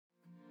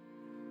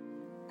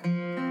So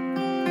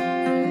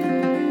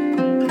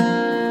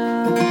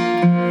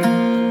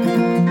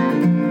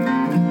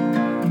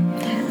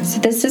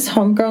this is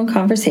Homegrown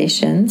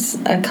Conversations,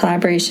 a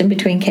collaboration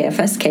between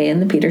KFSK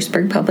and the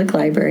Petersburg Public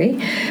Library.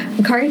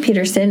 I'm Kari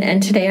Peterson,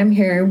 and today I'm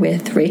here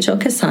with Rachel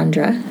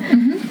Cassandra,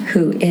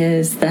 who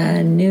is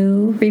the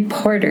new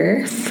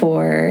reporter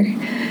for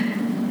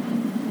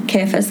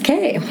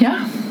KFSK.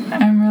 Yeah,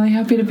 I'm really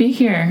happy to be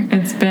here.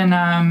 It's been,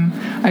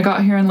 I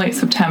got here in late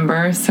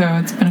September, so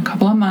it's been a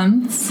couple of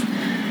months.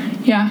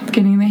 Yeah,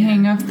 getting the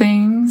hang of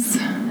things.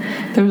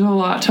 There's a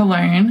lot to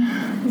learn.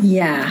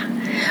 Yeah.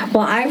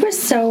 Well, I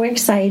was so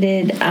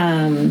excited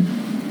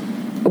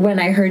when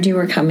I heard you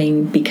were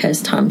coming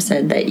because Tom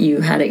said that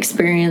you had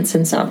experience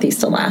in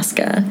Southeast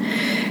Alaska.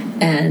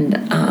 And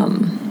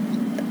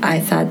I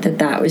thought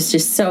that was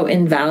just so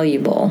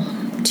invaluable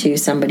to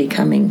somebody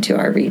coming to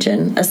our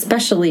region,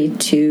 especially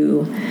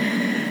to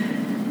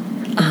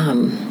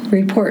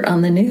report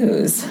on the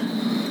news.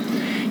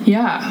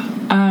 Yeah.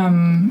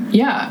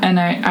 And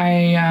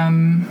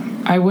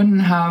I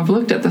wouldn't have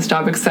looked at this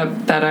job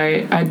except that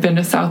I'd been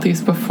to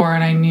Southeast before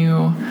and I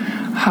knew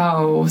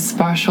how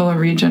special a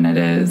region it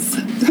is.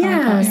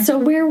 Yeah, so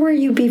where were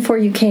you before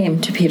you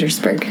came to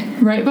Petersburg?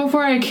 Right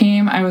before I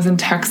came, I was in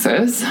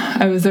Texas.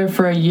 I was there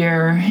for a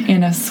year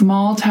in a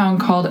small town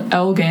called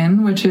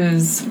Elgin, which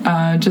is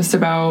just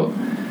about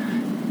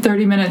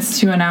 30 minutes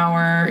to an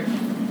hour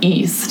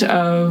east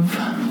of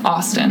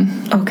Austin.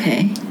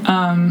 Okay.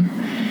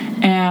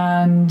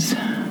 And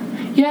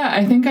yeah,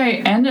 I think I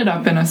ended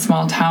up in a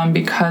small town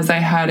because I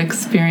had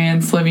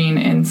experience living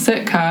in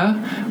Sitka,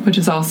 which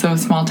is also a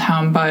small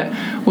town. But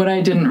what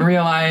I didn't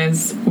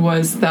realize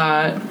was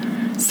that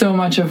so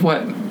much of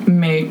what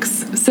makes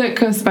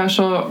Sitka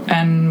special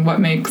and what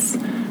makes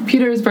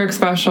Petersburg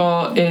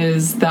special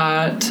is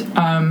that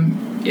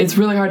it's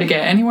really hard to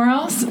get anywhere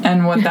else.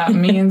 And what that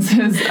means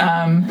is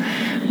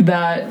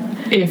that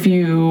if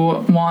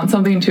you want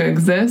something to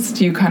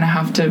exist, you kind of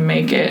have to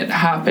make it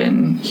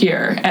happen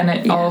here. And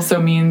it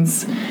also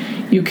means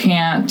you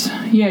can't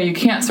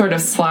sort of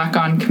slack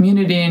on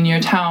community in your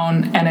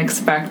town and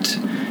expect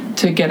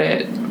to get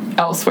it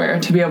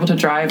elsewhere, to be able to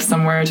drive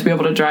somewhere, to be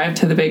able to drive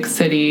to the big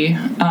city.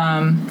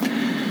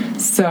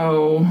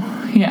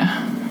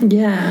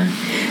 Yeah.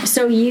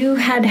 So you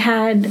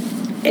had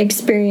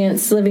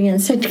experience living in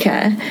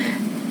Sitka.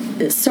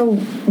 So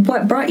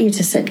what brought you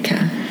to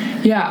Sitka?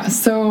 Yeah,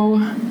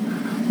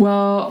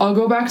 well, I'll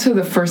go back to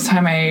the first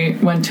time I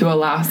went to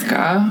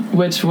Alaska,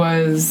 which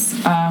was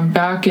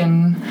back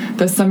in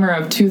the summer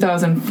of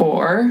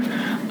 2004.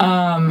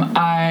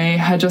 I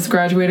had just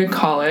graduated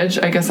college.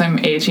 I guess I'm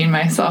aging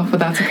myself, but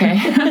that's okay.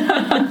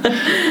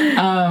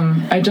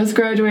 I just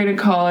graduated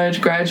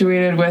college,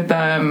 graduated with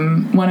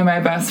one of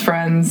my best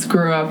friends,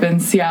 grew up in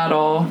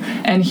Seattle,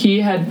 and he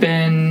had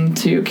been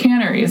to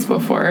canneries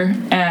before.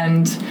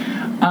 And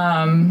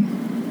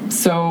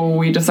so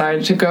we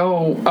decided to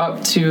go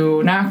up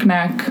to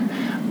Naknek.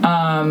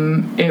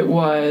 It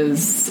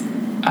was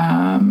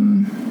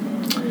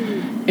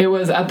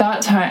at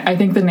that time, I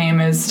think the name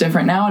is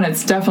different now, and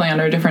it's definitely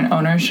under different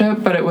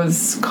ownership, but it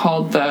was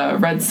called the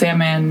Red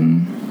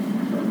Salmon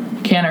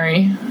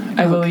Cannery,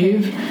 I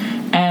believe.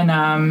 And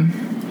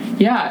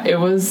it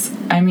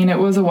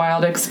was a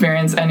wild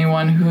experience.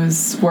 Anyone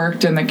who's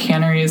worked in the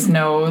canneries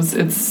knows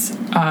it's,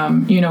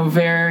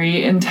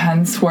 very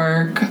intense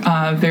work,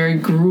 very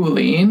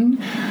grueling.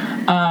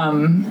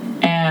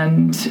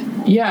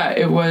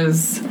 It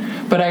was,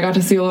 but I got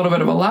to see a little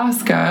bit of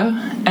Alaska,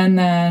 and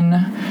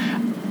then,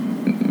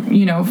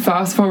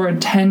 fast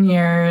forward 10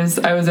 years,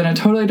 I was in a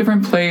totally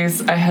different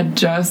place. I had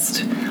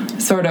just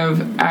sort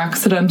of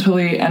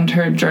accidentally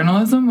entered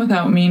journalism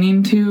without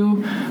meaning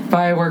to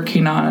by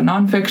working on a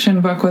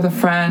nonfiction book with a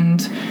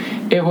friend.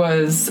 It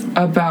was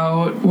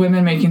about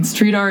women making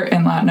street art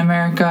in Latin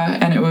America,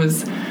 and it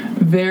was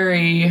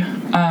very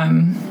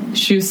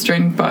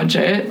shoestring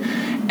budget.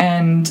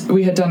 And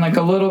we had done like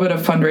a little bit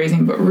of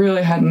fundraising, but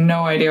really had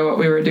no idea what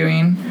we were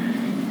doing.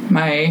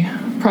 My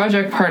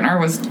project partner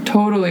was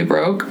totally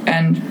broke,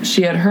 and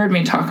she had heard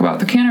me talk about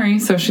the cannery,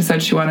 so she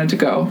said she wanted to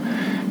go.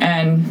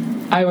 And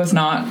I was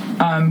not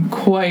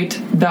quite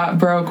that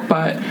broke,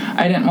 but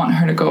I didn't want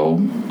her to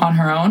go on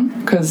her own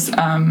because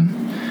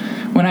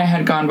when I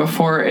had gone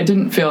before, it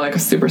didn't feel like a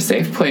super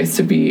safe place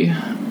to be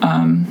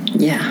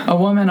a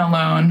woman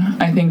alone.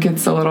 I think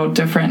it's a little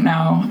different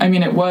now. I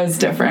mean, it was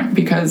different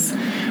because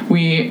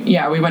we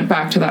went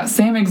back to that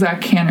same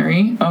exact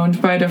cannery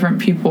owned by different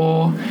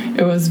people.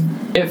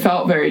 It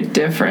felt very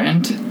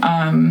different.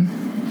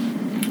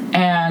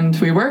 And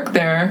we worked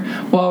there.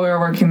 While we were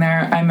working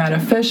there, I met a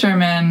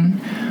fisherman,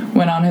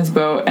 went on his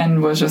boat,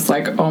 and was just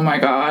like, oh my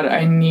God,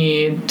 I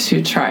need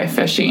to try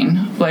fishing.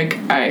 Like,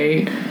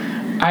 I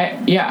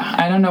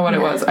don't know what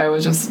it was. I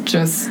was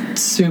just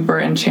super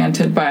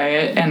enchanted by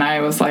it. And I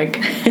was like,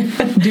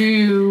 do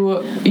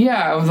you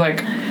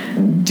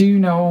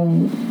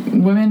know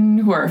women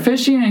who are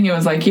fishing? And he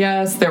was like,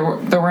 yes, there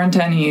weren't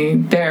any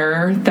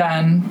there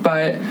then,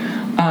 but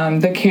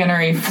the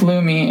cannery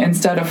flew me,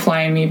 instead of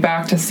flying me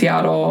back to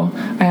Seattle,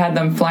 I had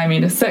them fly me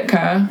to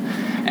Sitka.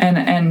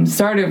 and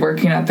started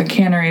working at the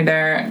cannery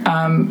there.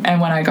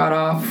 And when I got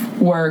off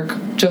work,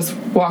 just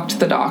walked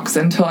the docks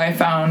until I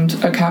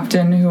found a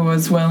captain who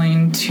was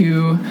willing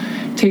to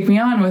take me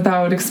on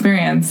without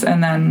experience.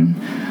 And then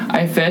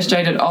I fished.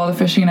 I did all the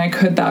fishing I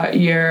could that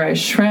year. I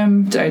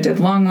shrimped. I did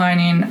long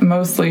lining,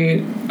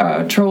 mostly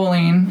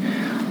trolling.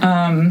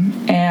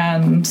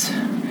 And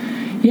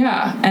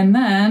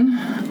then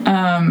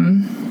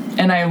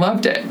and I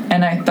loved it.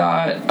 And I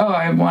thought, oh,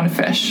 I want to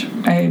fish.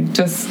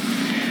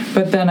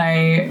 But then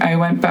I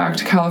went back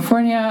to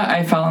California.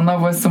 I fell in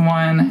love with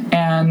someone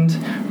and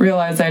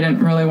realized I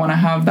didn't really want to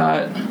have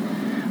that,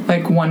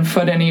 like, 1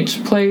 foot in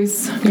each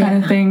place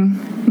kind of thing.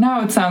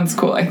 Now it sounds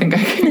cool. I think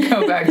I can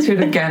go back to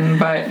it again.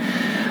 But,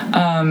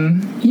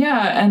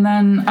 and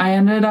then I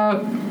ended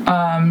up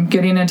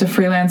getting into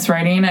freelance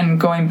writing and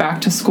going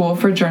back to school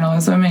for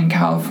journalism in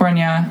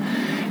California.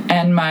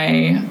 And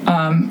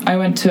I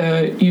went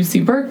to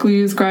UC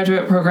Berkeley's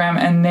graduate program,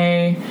 and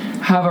they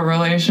have a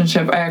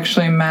relationship. I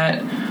actually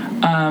met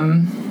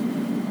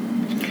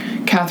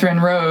Catherine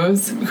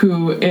Rose,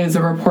 who is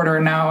a reporter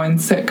now in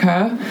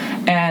Sitka,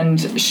 and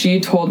she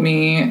told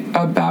me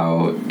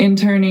about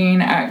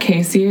interning at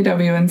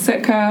KCAW in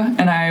Sitka,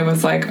 and I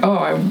was like, oh,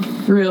 I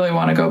really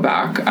want to go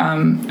back.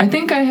 I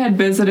think I had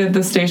visited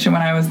the station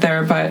when I was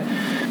there, but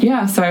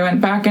so I went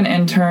back and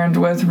interned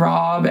with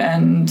Rob,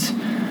 and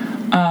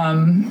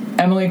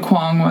Emily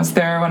Kwong was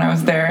there when I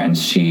was there, and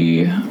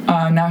she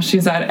now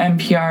she's at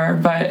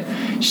NPR, but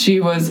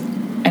she was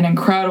an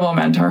incredible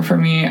mentor for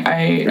me.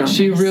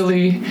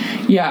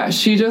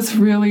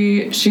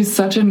 She's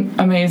such an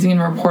amazing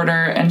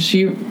reporter, and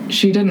she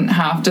didn't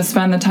have to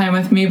spend the time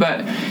with me,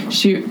 but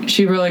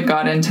she really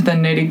got into the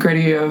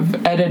nitty-gritty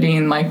of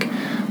editing, like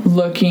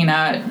looking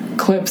at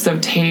clips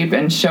of tape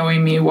and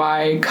showing me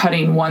why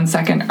cutting 1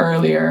 second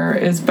earlier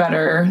is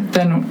better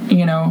than,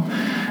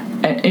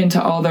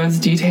 into all those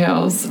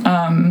details.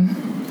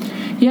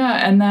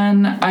 And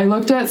then I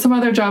looked at some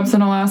other jobs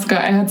in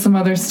Alaska. I had some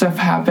other stuff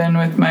happen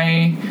with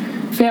my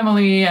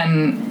family,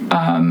 and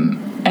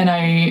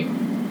I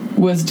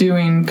was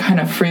doing kind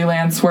of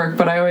freelance work,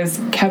 but I always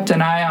kept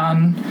an eye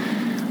on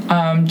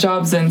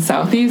jobs in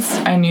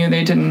Southeast. I knew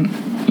they didn't,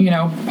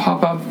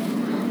 pop up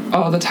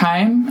all the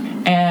time.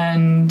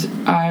 And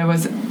I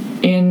was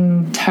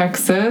in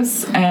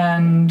Texas,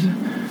 and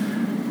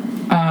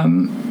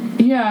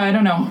I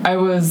don't know. I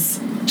was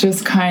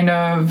just kind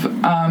of,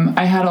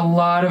 I had a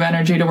lot of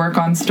energy to work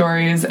on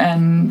stories,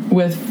 and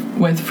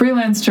with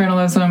freelance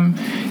journalism,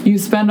 you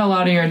spend a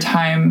lot of your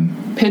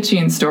time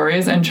pitching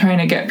stories and trying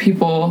to get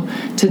people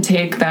to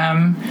take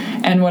them.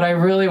 And what I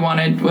really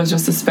wanted was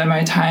just to spend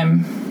my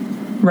time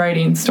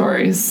writing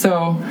stories.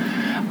 So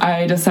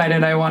I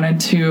decided I wanted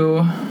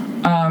to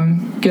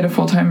get a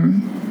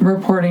full-time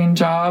reporting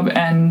job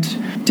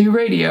and do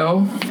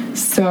radio.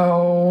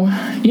 So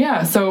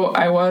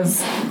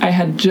I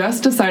had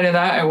just decided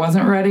that I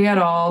wasn't ready at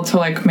all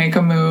to make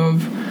a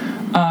move.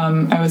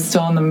 I was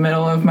still in the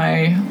middle of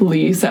my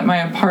lease at my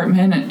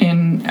apartment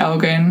in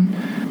Elgin,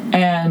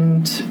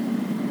 and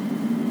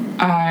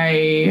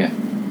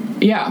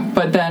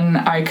but then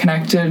I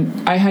connected.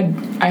 I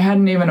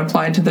hadn't even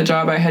applied to the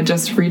job. I had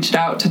just reached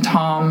out to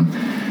Tom,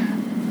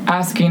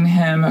 asking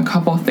him a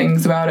couple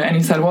things about it, and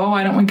he said, well,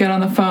 why don't we get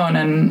on the phone?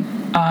 And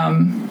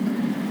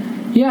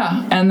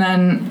and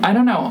then I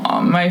don't know,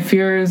 my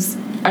fears,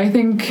 I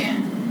think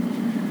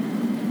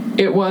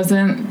it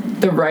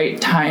wasn't the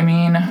right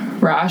timing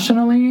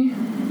rationally,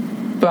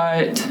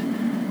 but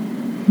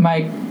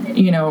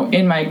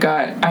in my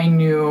gut, I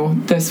knew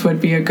this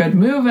would be a good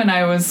move, and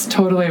I was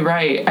totally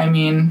right. I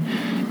mean,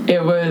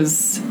 it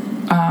was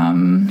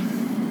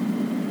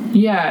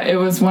it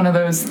was one of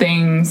those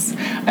things.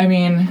 I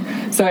mean,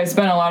 so I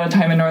spent a lot of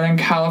time in Northern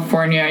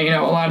California.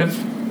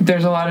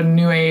 There's a lot of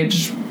new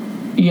age,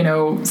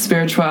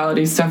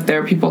 spirituality stuff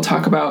there. People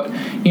talk about,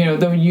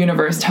 the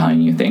universe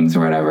telling you things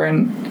or whatever.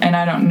 And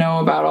I don't know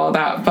about all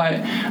that,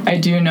 but I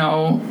do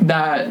know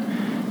that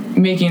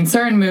making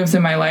certain moves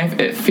in my life,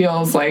 it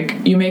feels like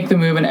you make the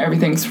move and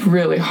everything's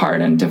really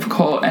hard and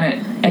difficult,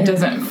 and it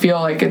doesn't feel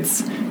like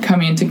it's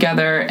coming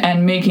together.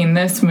 And making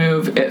this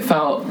move, it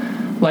felt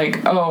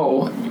like,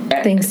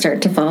 things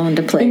start to fall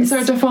into place.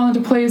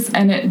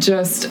 And it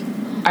just,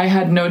 I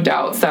had no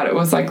doubts that it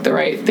was the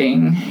right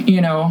thing,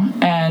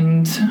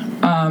 and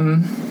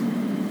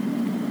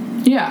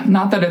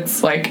not that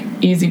it's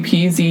easy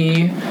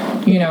peasy,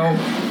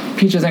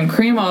 peaches and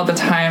cream all the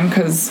time,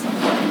 because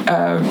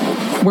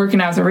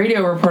working as a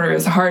radio reporter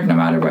is hard no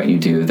matter what you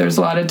do. There's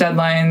a lot of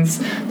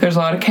deadlines, there's a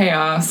lot of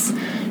chaos,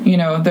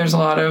 there's a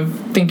lot of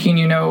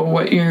thinking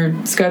what your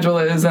schedule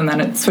is, and then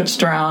it's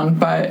switched around,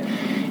 but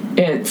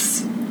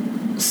it's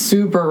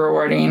super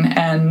rewarding.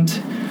 And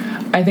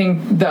I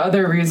think the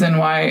other reason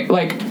why,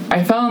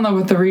 I fell in love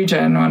with the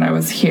region when I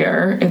was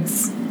here.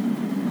 It's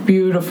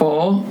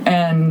beautiful,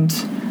 and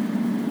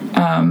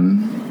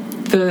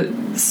the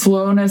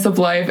slowness of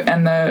life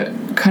and the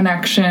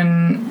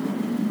connection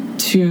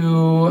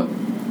to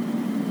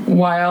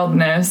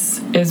wildness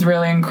is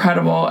really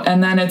incredible.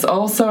 And then it's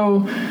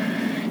also,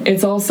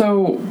 it's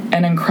also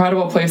an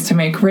incredible place to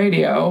make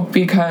radio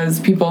because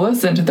people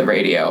listen to the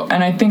radio.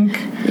 And I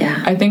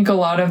think a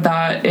lot of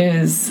that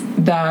is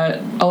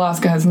that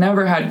Alaska has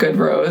never had good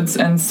roads.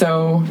 And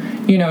so,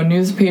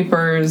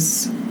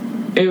 newspapers,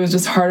 it was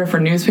just harder for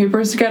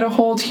newspapers to get a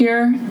hold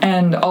here.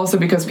 And also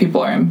because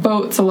people are in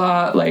boats a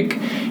lot, like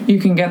you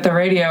can get the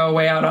radio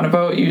way out on a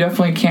boat. You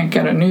definitely can't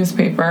get a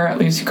newspaper. At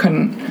least you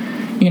couldn't,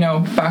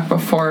 back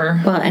before.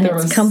 Well, and there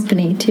was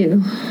company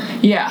too.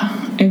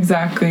 Yeah,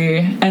 exactly.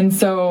 And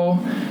so,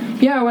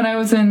 when I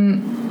was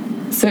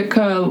in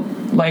Sitka,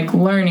 like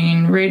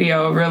learning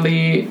radio,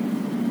 really,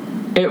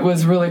 it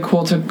was really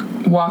cool to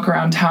walk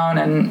around town,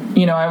 and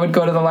I would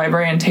go to the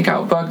library and take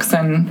out books,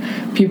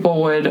 and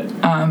people would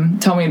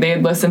tell me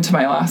they'd listened to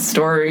my last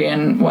story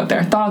and what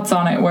their thoughts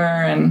on it were.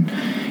 And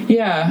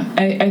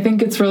I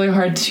think it's really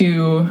hard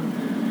to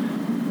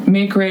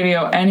make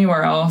radio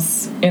anywhere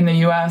else in the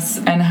U.S.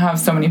 and have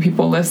so many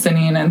people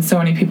listening and so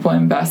many people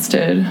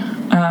invested.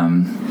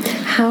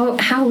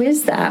 How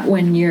is that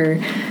when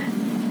you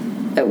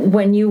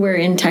were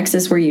in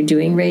Texas? Were you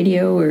doing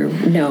radio or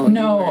no?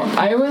 No,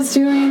 I was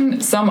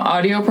doing some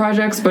audio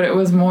projects, but it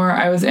was more,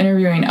 I was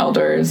interviewing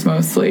elders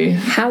mostly.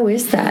 How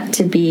is that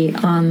to be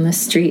on the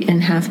street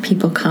and have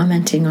people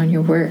commenting on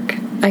your work?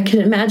 I could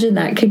imagine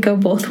that could go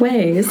both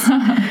ways.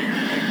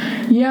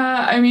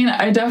 Yeah, I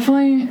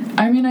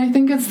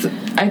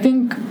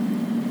think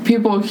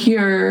people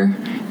here,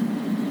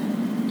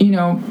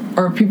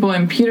 or people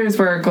in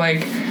Petersburg,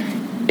 like,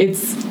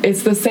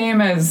 it's the same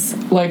as,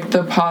 like,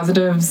 the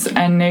positives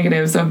and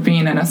negatives of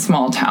being in a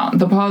small town.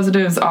 The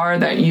positives are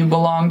that you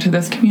belong to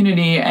this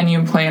community and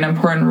you play an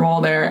important role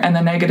there, and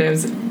the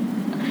negatives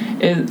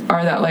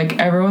are that, like,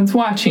 everyone's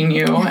watching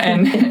you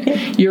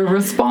and you're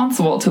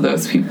responsible to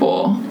those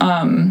people.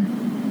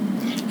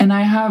 And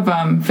I have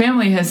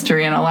family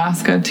history in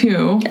Alaska,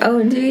 too.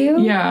 Oh, do you?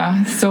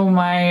 Yeah. So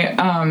I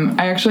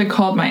actually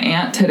called my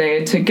aunt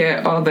today to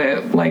get all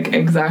the, like,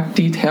 exact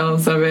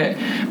details of it.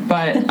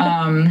 But,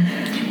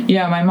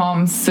 my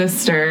mom's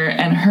sister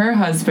and her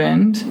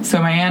husband,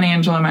 so my Aunt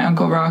Angela and my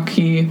Uncle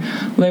Rocky,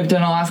 lived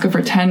in Alaska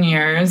for 10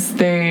 years.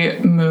 They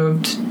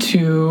moved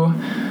to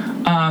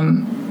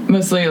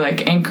mostly,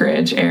 like,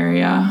 Anchorage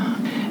area.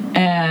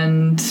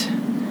 And,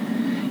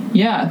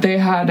 they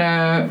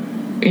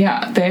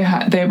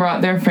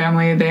brought their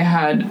family. They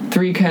had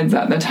 3 kids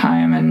at the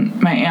time,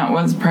 and my aunt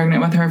was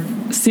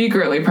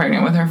secretly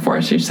pregnant with her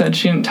 4th. She said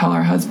she didn't tell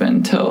her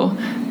husband till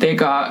they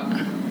got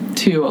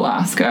to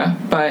Alaska.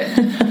 But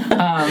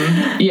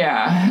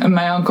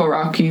my Uncle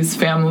Rocky's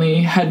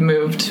family had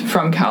moved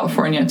from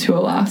California to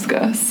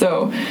Alaska.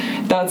 So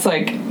that's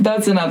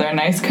another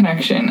nice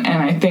connection.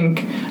 And I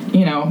think,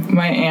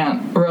 my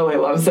aunt really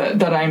loves it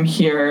that I'm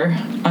here.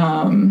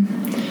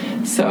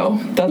 So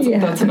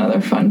that's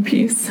another fun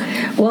piece.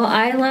 Well,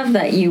 I love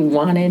that you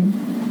wanted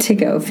to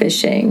go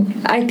fishing.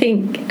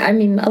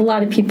 A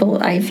lot of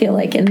people, I feel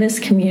like, in this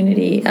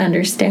community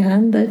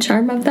understand the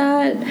charm of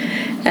that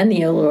and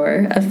the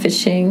allure of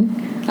fishing.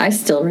 I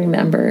still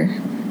remember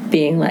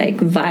being, like,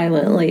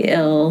 violently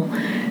ill,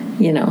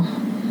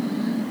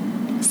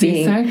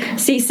 being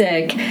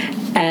seasick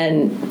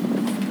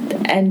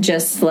and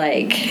just,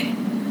 like,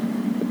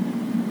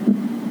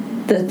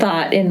 the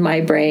thought in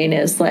my brain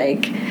is,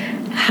 like,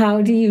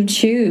 how do you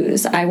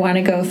choose? I want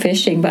to go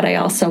fishing, but I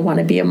also want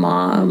to be a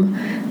mom.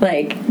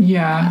 Like,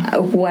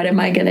 what am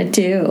I going to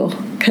do?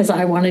 Because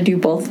I want to do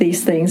both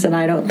these things, and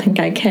I don't think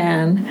I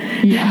can.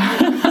 Yeah.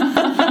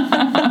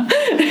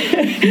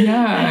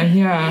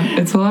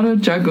 It's a lot of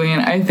juggling.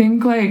 I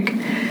think, like,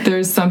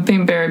 there's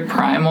something very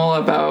primal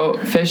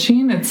about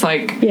fishing. It's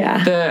like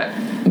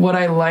what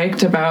I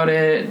liked about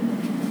it,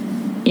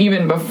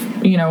 even before,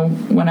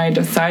 when I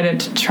decided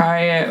to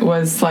try it,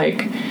 was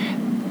like,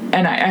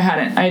 and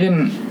I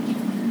didn't,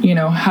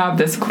 have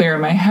this clear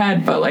in my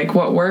head, but, like,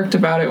 what worked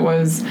about it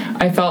was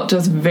I felt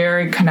just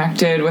very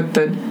connected with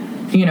the,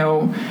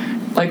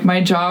 like,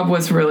 my job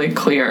was really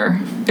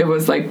clear. It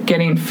was, like,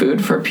 getting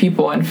food for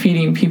people and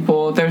feeding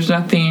people. There's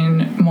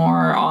nothing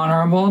more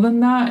honorable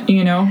than that,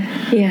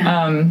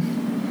 Yeah.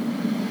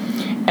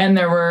 And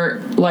there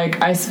were,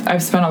 like,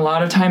 I've spent a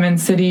lot of time in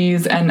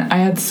cities, and I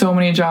had so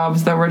many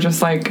jobs that were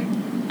just, like,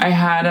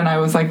 and I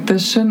was like,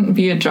 this shouldn't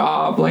be a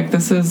job. Like,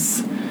 this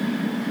is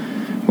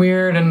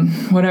weird and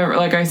whatever.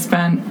 Like, I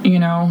spent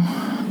a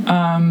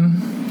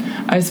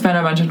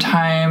bunch of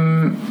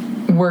time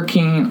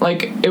working,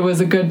 like, it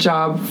was a good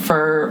job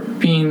for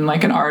being,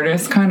 like, an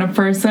artist kind of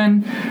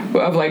person,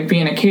 of, like,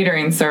 being a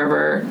catering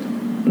server,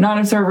 not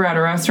a server at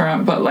a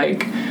restaurant, but,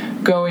 like,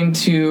 going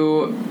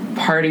to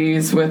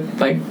parties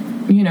with, like,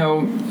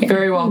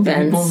 very wealthy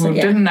people who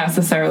didn't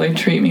necessarily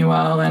treat me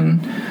well. And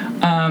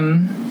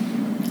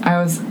I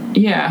was,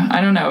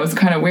 I don't know, it was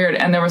kind of weird.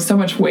 And there was so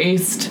much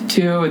waste,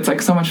 too. It's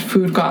like so much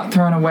food got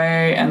thrown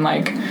away, and,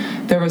 like,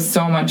 there was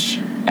so much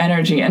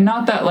energy. And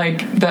not that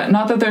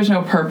there's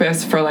no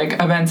purpose for,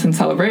 like, events and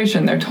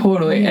celebration. There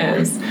totally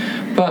is.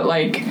 But,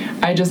 like,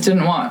 I just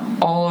didn't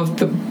want all of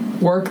the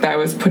work that I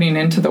was putting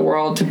into the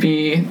world to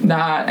be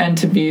that, and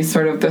to be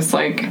sort of this,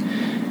 like,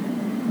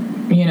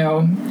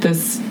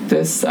 this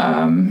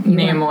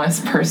nameless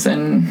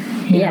person.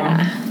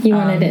 You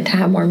wanted it to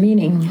have more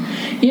meaning.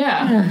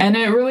 Yeah, and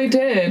it really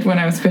did. When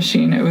I was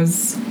fishing, it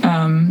was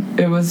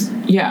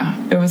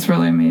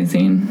really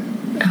amazing.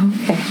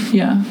 Okay.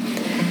 Yeah.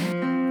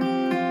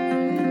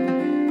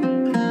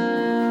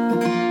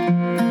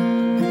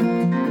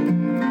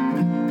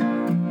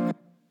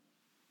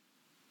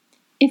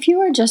 If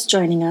you are just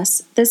joining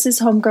us, this is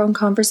Homegrown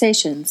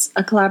Conversations,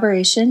 a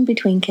collaboration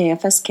between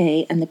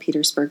KFSK and the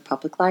Petersburg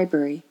Public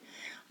Library.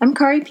 I'm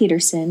Kari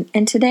Peterson,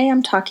 and today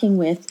I'm talking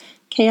with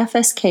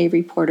KFSK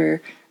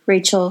reporter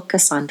Rachel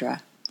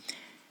Cassandra.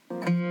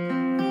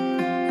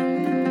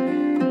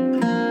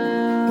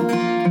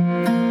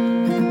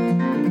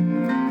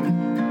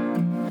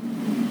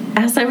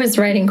 As I was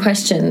writing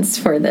questions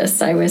for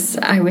this, I was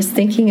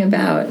thinking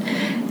about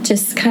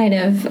just kind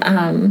of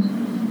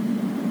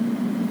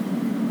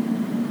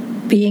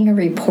being a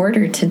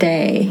reporter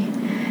today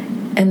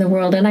in the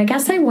world. And I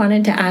guess I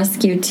wanted to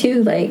ask you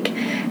too, like,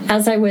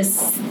 as I was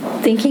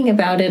thinking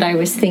about it, I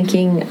was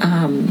thinking,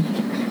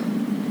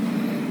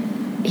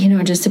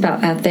 just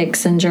about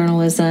ethics and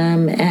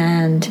journalism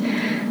and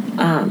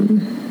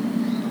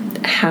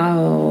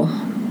how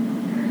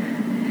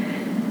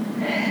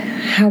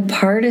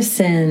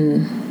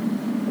partisan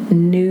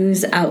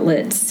news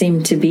outlets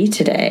seem to be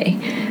today.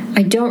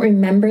 I don't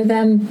remember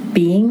them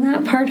being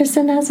that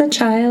partisan as a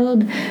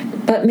child,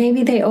 but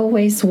maybe they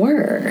always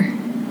were.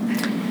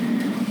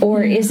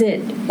 Or is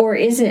it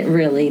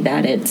really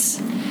that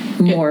it's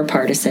more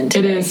partisan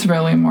today? It is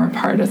really more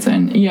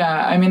partisan.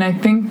 Yeah, I mean, I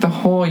think the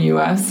whole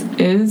U.S.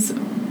 is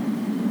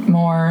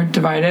more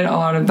divided. A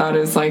lot of that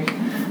is like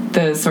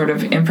the sort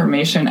of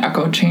information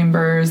echo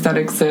chambers that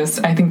exist.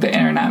 I think the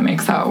internet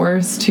makes that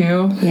worse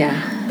too.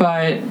 Yeah.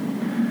 But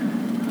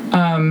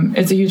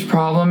it's a huge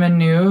problem in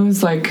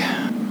news. Like,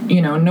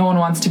 no one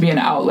wants to be an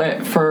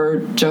outlet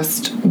for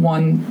just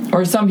one,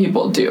 or some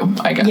people do,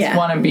 I guess,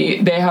 want to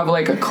be. They have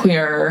like a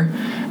clear,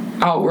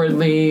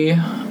 outwardly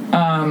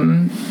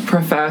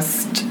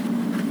professed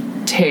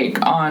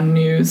take on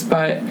news,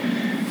 but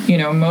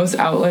most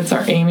outlets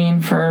are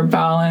aiming for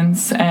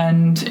balance,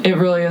 and it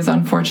really is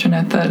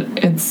unfortunate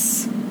that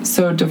it's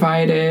so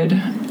divided.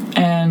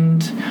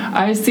 And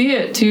I see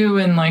it too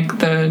in like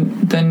the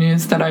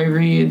news that I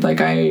read. Like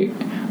I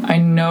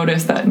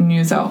notice that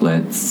news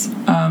outlets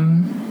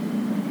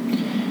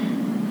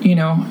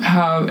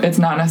how it's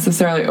not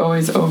necessarily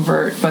always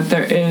overt, but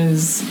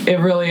it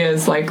really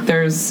is like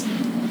there's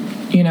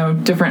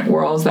different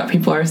worlds that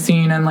people are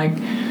seeing. And like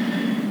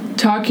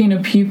talking to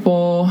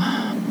people,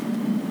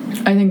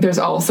 I think there's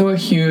also a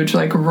huge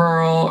like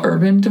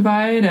rural-urban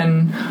divide,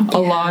 and a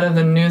lot of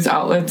the news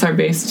outlets are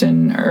based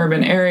in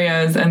urban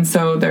areas, and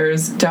so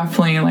there's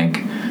definitely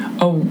like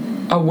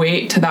a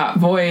weight to that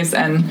voice.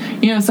 And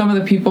some of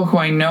the people who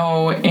I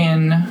know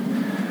in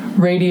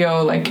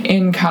radio, like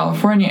in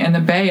California, in the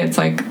Bay, it's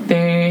like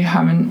they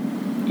haven't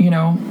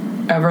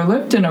ever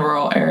lived in a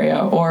rural area,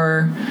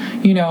 or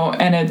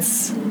and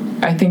it's,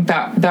 I think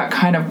that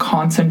kind of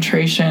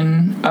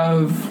concentration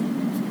of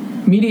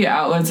media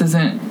outlets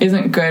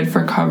isn't good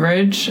for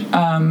coverage.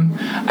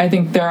 I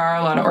think there are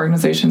a lot of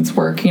organizations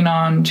working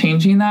on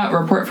changing that.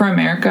 Report for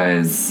America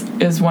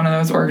is one of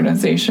those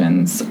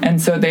organizations,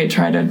 and so they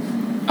try to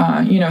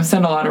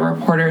send a lot of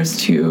reporters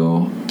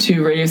to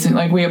radio stations.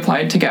 Like we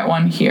applied to get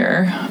one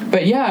here,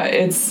 but yeah,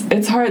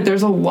 it's hard.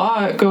 There's a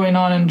lot going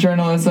on in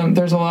journalism.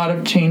 There's a lot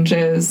of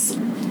changes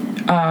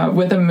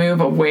with a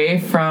move away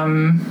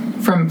from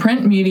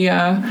print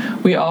media.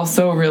 We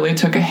also really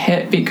took a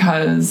hit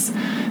because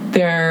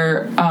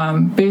they're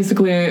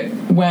basically,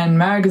 when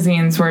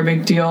magazines were a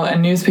big deal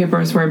and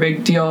newspapers were a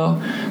big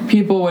deal,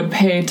 people would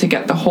pay to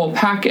get the whole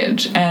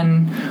package.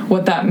 And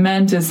what that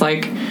meant is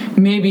like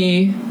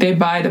maybe they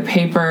buy the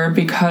paper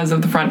because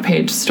of the front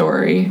page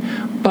story,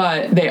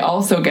 but they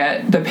also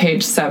get the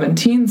page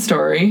 17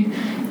 story,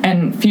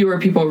 and fewer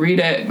people read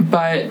it,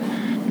 but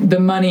the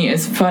money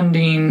is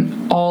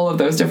funding all of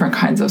those different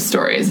kinds of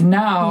stories.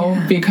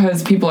 Now,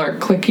 because people are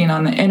clicking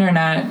on the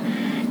internet,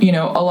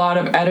 a lot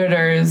of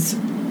editors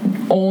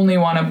only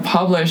want to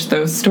publish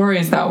those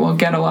stories that will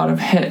get a lot of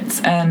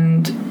hits,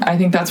 and I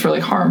think that's really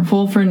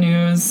harmful for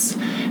news.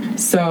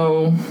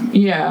 So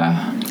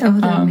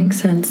that makes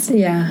sense.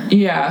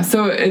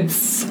 So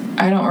it's,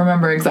 I don't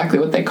remember exactly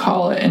what they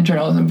call it in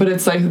journalism, but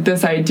it's like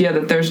this idea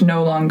that there's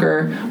no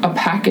longer a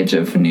package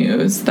of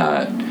news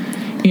that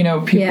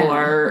people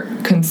are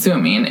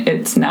consuming.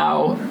 It's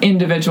now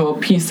individual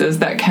pieces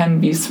that can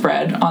be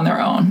spread on their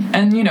own.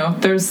 And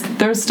there's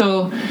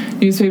still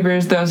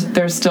newspapers,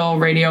 there's still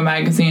radio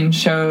magazine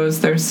shows,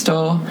 there's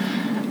still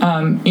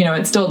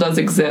it still does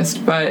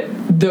exist, but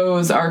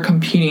those are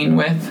competing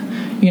with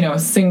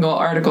single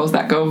articles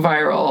that go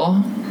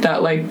viral,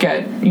 that like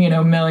get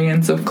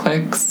millions of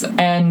clicks.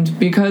 And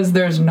because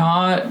there's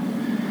not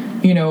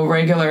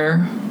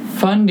regular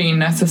funding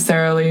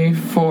necessarily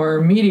for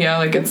media,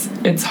 like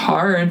it's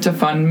hard to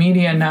fund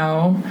media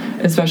now,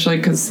 especially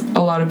because a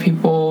lot of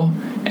people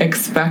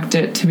expect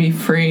it to be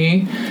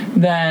free,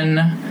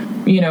 then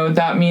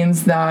that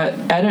means that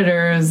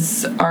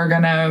editors are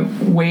going to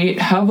weight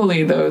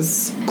heavily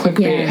those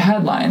clickbait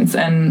headlines.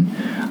 And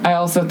I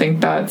also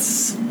think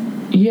that's,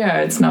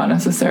 it's not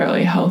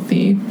necessarily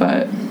healthy,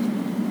 but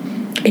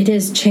it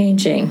is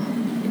changing.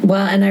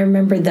 Well, and I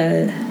remember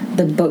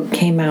the book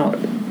came out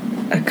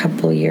a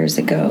couple years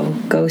ago,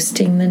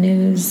 Ghosting the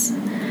News.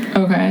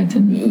 Okay, I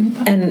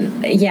didn't.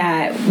 And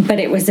but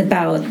it was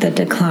about the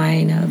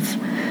decline of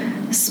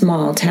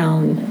small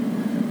town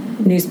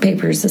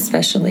newspapers,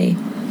 especially.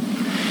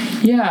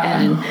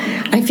 Yeah. And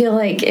I feel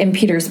like in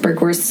Petersburg,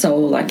 we're so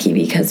lucky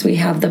because we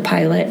have the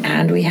Pilot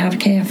and we have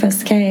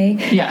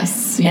KFSK.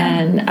 Yes. Yeah.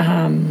 And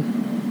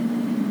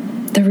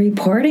the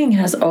reporting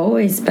has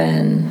always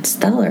been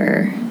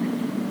stellar.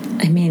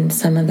 I mean,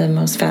 some of the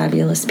most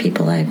fabulous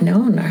people I've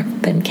known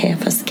have been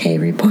KFSK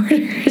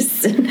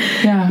reporters.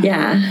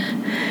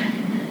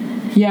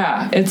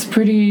 Yeah, it's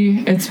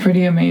pretty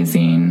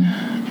amazing.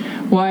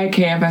 Why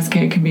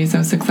KFSK can be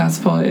so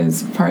successful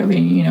is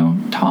partly,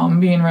 Tom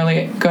being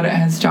really good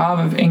at his job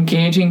of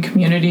engaging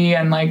community,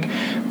 and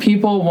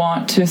people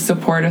want to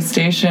support a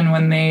station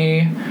when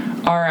they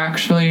are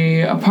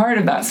actually a part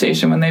of that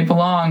station, when they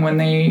belong, when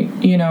they,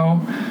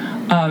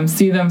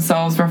 see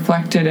themselves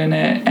reflected in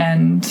it.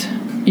 And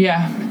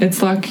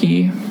it's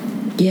lucky.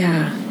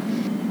 Yeah.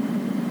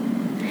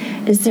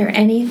 Is there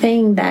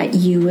anything that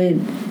you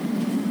would,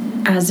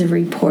 as a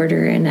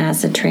reporter and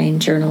as a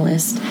trained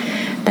journalist,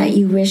 that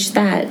you wish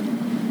that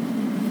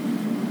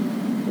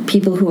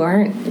people who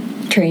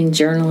aren't trained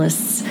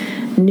journalists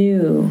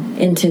knew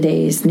in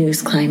today's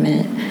news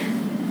climate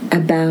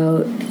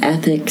about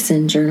ethics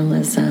in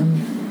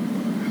journalism?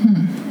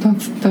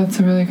 That's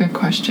a really good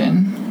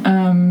question.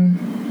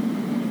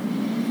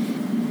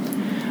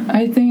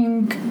 I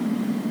think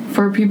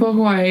for people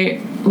who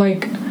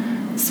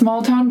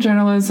small town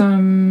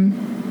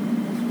journalism,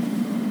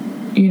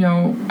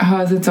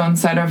 has its own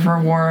set of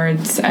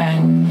rewards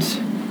and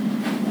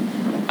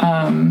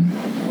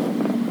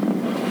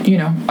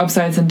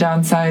upsides and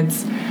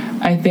downsides.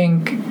 I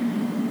think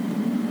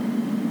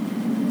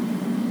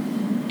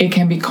it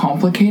can be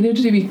complicated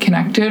to be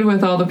connected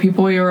with all the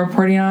people you're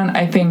reporting on.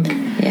 I think,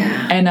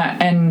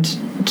 and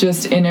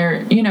just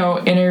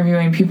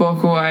interviewing people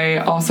who I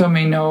also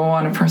may know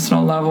on a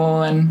personal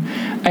level. And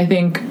I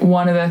think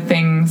one of the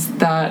things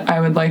that I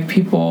would like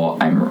people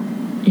I'm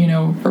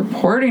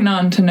reporting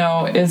on to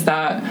know is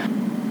that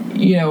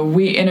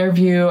we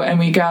interview and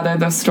we gather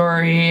the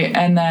story,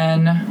 and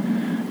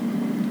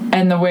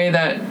the way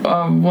that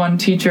one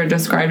teacher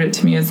described it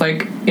to me is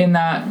in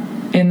that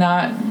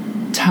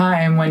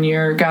time when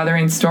you're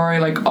gathering story,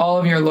 all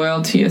of your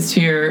loyalty is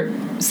to your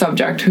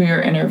subject, who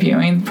you're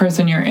interviewing, the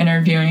person you're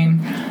interviewing,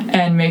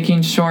 and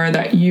making sure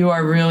that you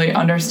are really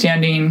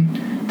understanding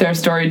their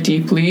story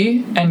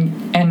deeply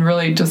and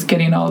really just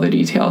getting all the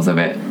details of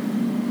it.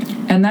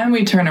 And then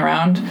we turn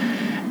around,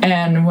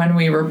 and when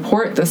we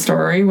report the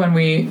story, when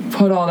we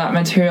put all that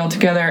material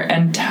together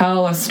and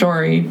tell a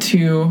story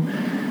to,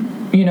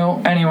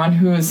 anyone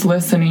who is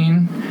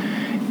listening,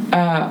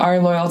 our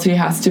loyalty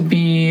has to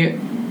be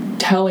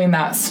telling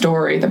that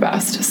story the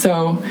best.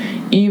 So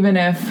even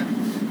if,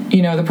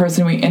 the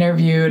person we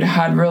interviewed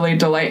had really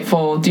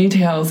delightful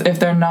details, if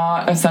they're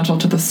not essential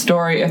to the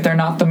story, if they're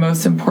not the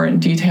most important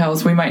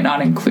details, we might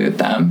not include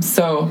them.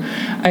 So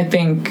I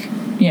think,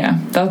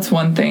 that's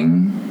one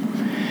thing.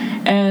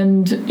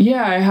 And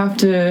I have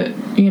to,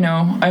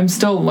 I'm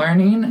still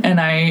learning, and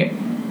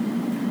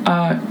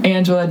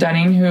Angela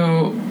Denning,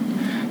 who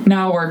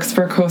now works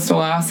for Coast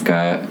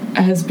Alaska,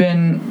 has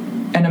been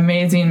an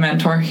amazing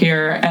mentor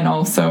here. And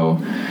also,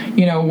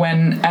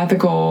 when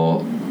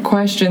ethical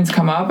questions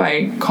come up,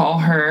 I call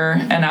her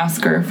and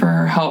ask her for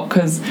her help,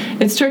 because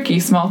it's tricky.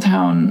 Small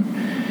town,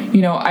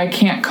 I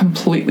can't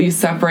completely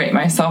separate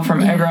myself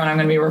from everyone I'm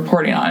going to be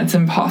reporting on. It's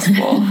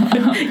impossible.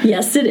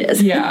 Yes, it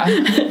is. Yeah.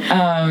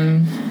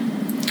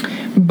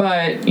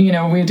 But,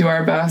 we do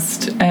our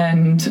best.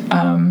 And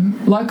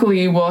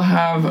luckily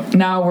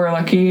we're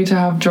lucky to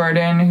have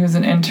Jordan, who's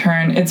an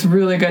intern. It's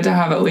really good to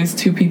have at least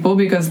two people,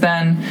 because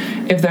then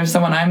if there's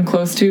someone I'm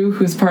close to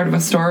who's part of a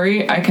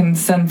story, I can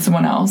send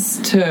someone else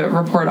to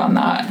report on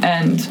that.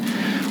 And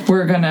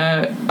we're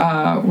gonna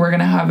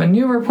have a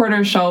new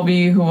reporter,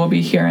 Shelby, who will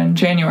be here in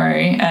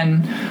January.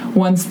 And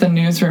once the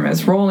newsroom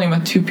is rolling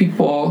with two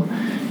people,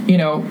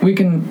 we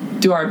can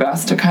do our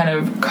best to kind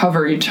of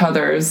cover each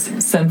other's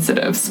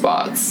sensitive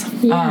spots.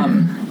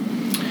 Yeah.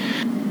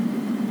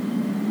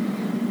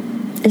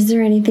 Is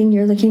there anything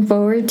you're looking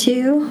forward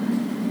to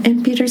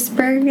in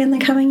Petersburg in the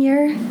coming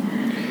year?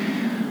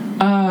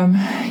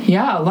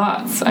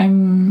 Lots.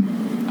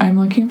 I'm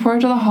looking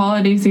forward to the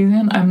holiday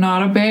season. I'm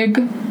not a big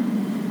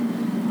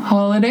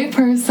holiday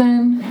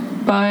person,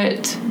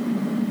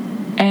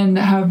 and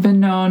have been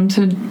known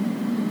to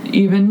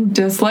even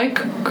dislike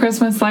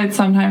Christmas lights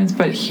sometimes,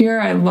 but here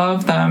I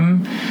love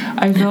them.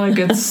 I feel like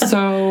it's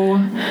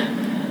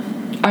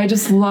I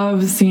just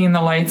love seeing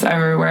the lights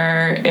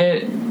everywhere.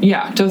 It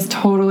just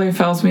totally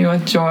fills me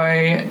with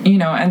joy,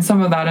 and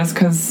some of that is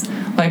because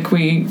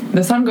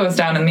the sun goes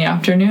down in the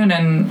afternoon,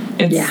 and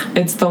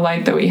it's the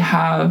light that we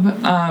have.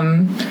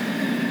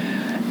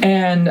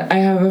 And I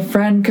have a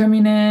friend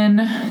coming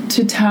in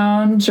to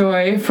town,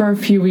 Joy, for a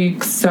few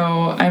weeks,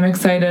 so I'm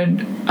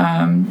excited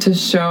to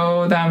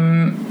show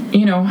them,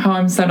 how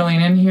I'm settling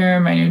in here,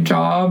 my new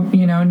job,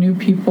 new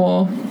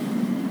people.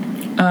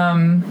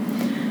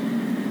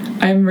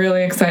 I'm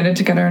really excited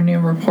to get our new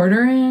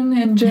reporter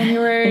in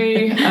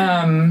January.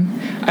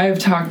 I've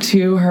talked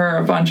to her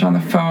a bunch on the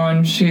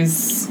phone.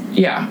 She's,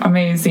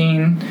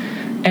 amazing,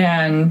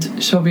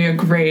 and she'll be a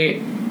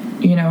great,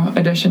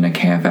 addition to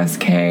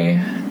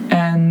KFSK.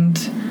 And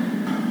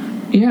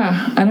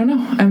I don't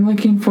know. I'm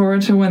looking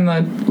forward to when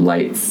the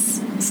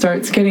lights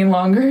starts getting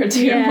longer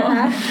too.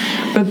 Yeah.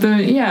 But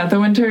the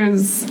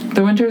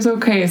winter's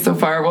okay so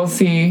far. We'll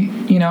see,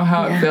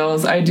 how it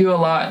feels. I do a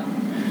lot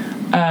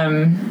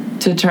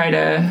to try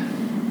to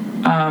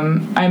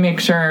I make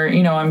sure,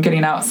 I'm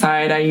getting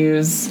outside. I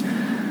use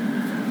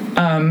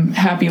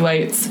happy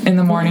lights in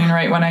the morning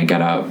right when I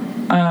get up.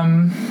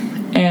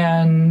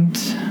 And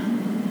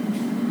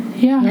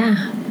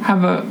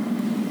have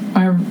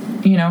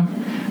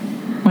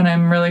when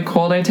I'm really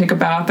cold, I take a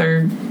bath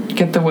or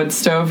get the wood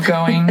stove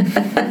going.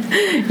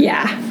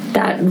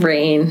 That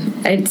rain.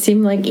 It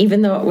seemed like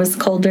even though it was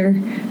colder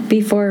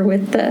before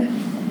with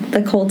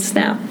the cold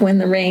snap, when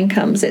the rain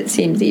comes, it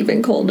seems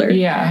even colder.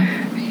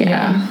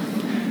 Yeah,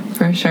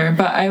 for sure.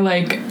 But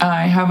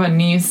I have a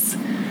niece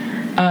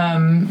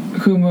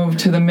who moved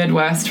to the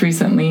Midwest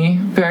recently,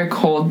 very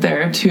cold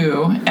there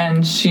too,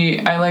 and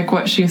I like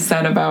what she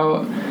said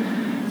about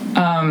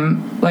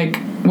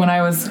when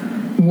I was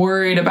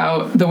worried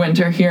about the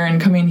winter here and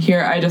coming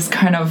here, I just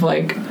kind of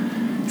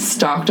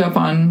stocked up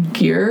on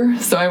gear.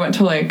 So I went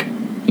to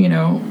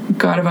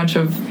got a bunch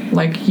of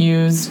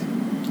used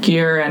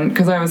gear, and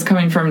because I was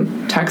coming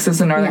from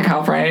Texas and Northern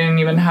California, I didn't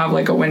even have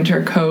a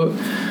winter coat,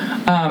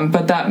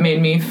 but that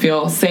made me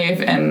feel safe.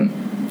 And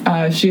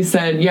she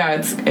said,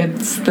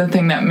 it's the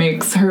thing that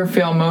makes her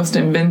feel most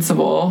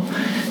invincible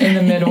in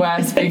the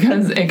Midwest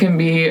because it can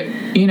be,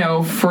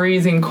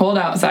 freezing cold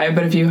outside.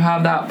 But if you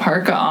have that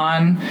parka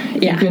on,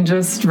 you can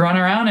just run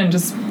around and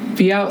just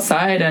be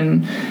outside.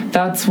 And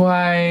that's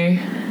why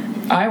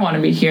I want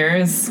to be here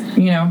is,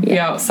 be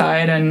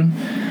outside and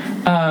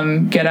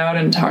get out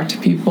and talk to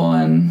people.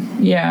 And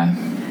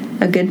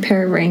a good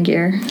pair of rain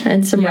gear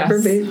and some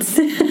rubber boots.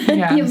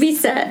 You'll be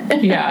set.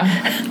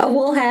 A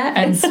wool hat.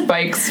 And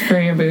spikes for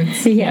your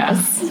boots.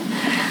 Yes.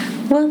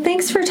 Well,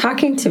 thanks for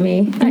talking to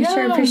me. I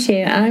sure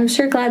appreciate it. I'm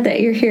sure glad that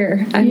you're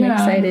here. I'm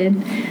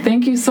excited.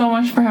 Thank you so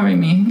much for having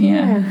me.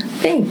 Yeah.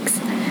 Thanks.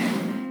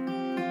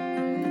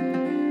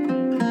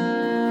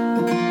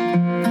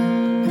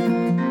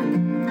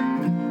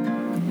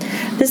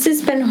 This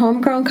has been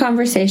Homegrown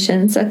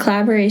Conversations, a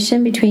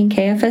collaboration between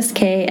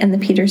KFSK and the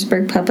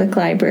Petersburg Public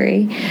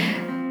Library.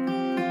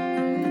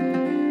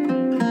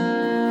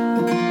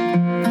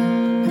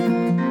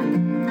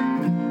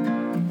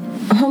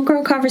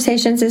 Homegrown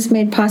Conversations is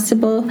made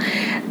possible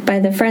by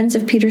the Friends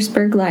of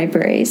Petersburg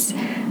Libraries.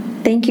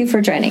 Thank you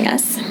for joining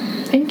us.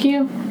 Thank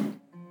you.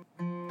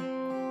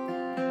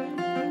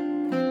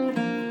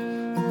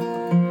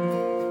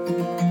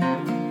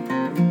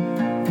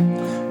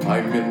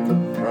 I'm in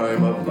the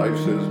prime of life,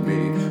 says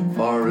me,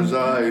 far as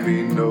I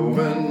be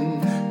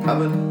knowin'.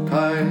 Haven't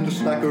time to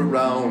snack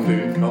around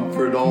in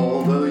comfort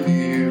all the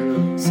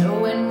year. So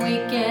when we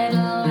get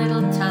a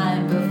little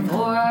time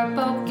before our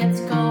boat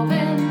gets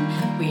going,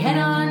 we head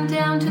on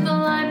down to the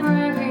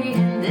library,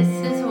 and this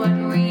is what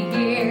we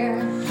hear.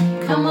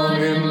 Come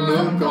on in,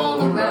 look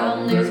all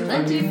around, there's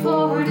plenty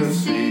for to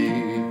see.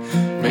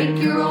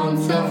 Make your own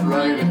self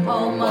right at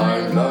home,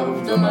 I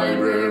love the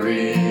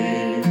library.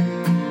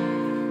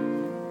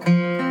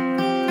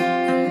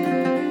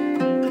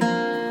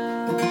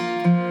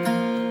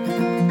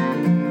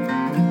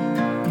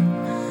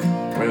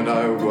 When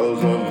I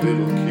was a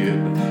little kid,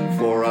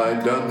 'fore I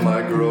done my